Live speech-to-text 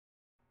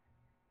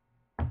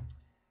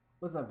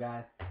What's up,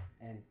 guys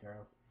and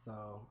girls?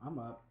 So I'm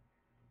up.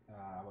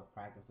 I was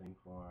practicing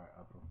for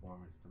a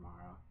performance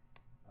tomorrow.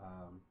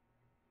 Um,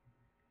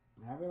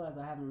 and I realized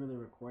I haven't really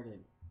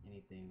recorded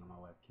anything on my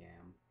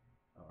webcam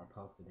or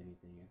posted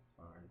anything as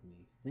far as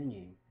me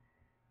singing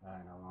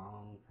in a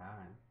long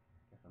time.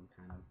 Guess I'm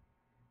kind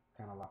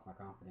of lost my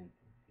confidence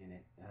in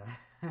it.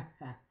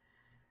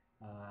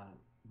 Uh,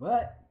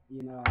 but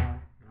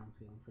I'm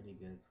feeling pretty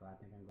good, so I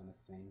think I'm gonna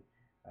sing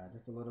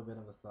just a little bit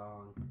of a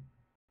song.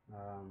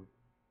 Um,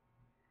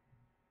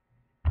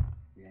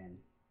 and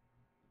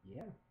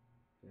yeah,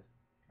 just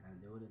kind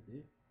of do what it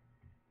do.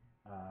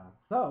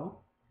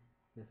 So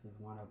this is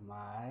one of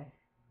my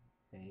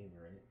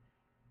favorites,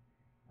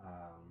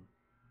 um,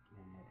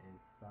 and it is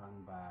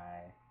sung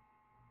by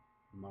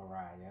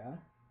Mariah,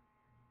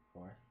 of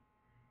course,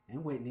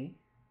 and Whitney.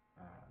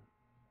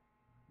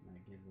 And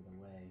it gives it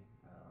away.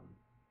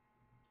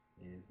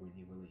 It is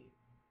Whitney Believe.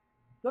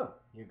 So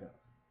here goes.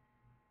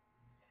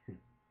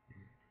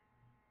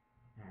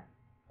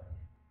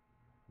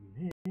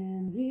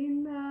 Many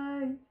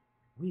nights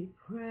we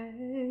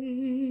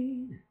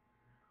prayed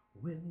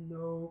with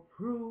no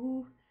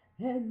proof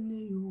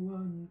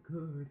anyone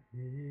could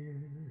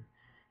hear.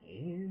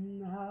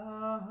 In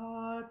our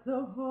hearts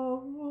a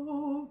hope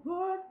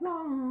was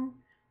long,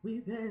 we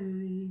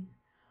barely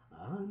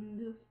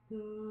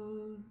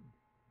understood.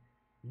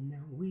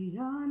 Now we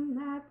are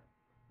not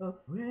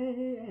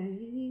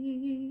afraid,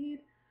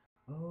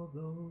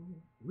 although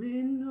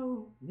we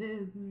know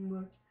there's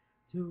much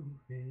to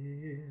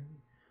fear.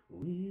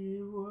 We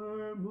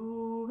were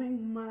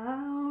moving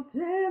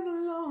mountains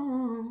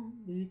long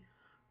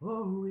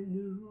before we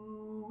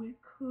knew we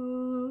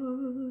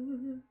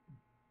could.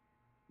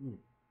 Mm.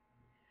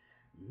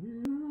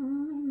 Mm.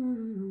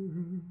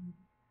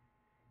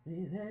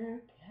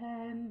 There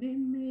can be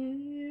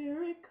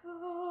miracles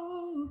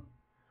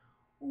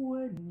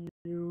when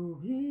you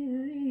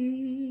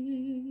believe,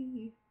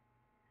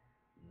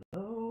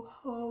 though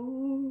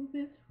hope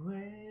is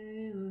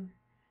frail,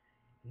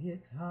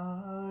 it's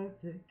hard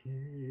to give.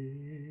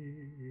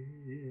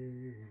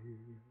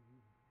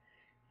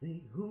 See,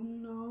 who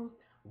knows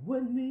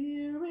what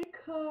miracles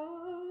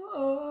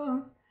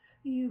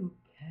you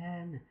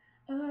can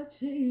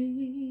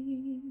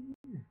achieve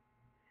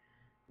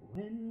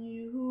when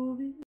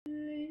you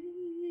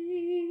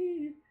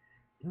believe.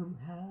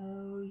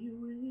 Somehow you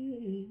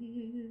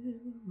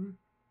will.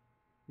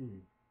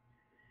 Hmm.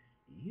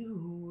 You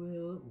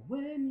will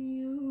when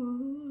you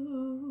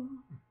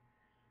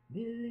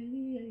believe.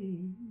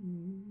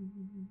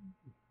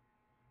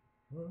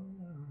 Oh.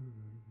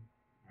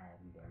 Alright,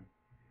 I'm done.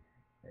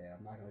 Yeah,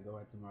 I'm not gonna go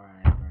into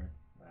Mariah's verse.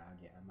 I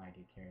might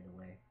get carried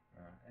away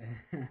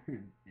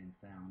and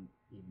sound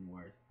even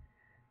worse.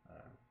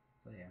 Uh,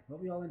 so yeah,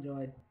 hope you all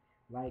enjoyed.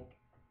 Like,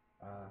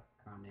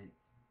 comment,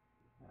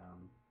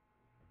 um,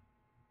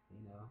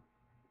 you know,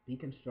 be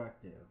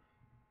constructive.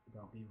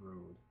 Don't be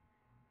rude.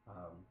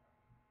 Um,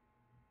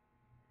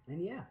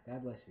 and yeah,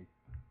 God bless you.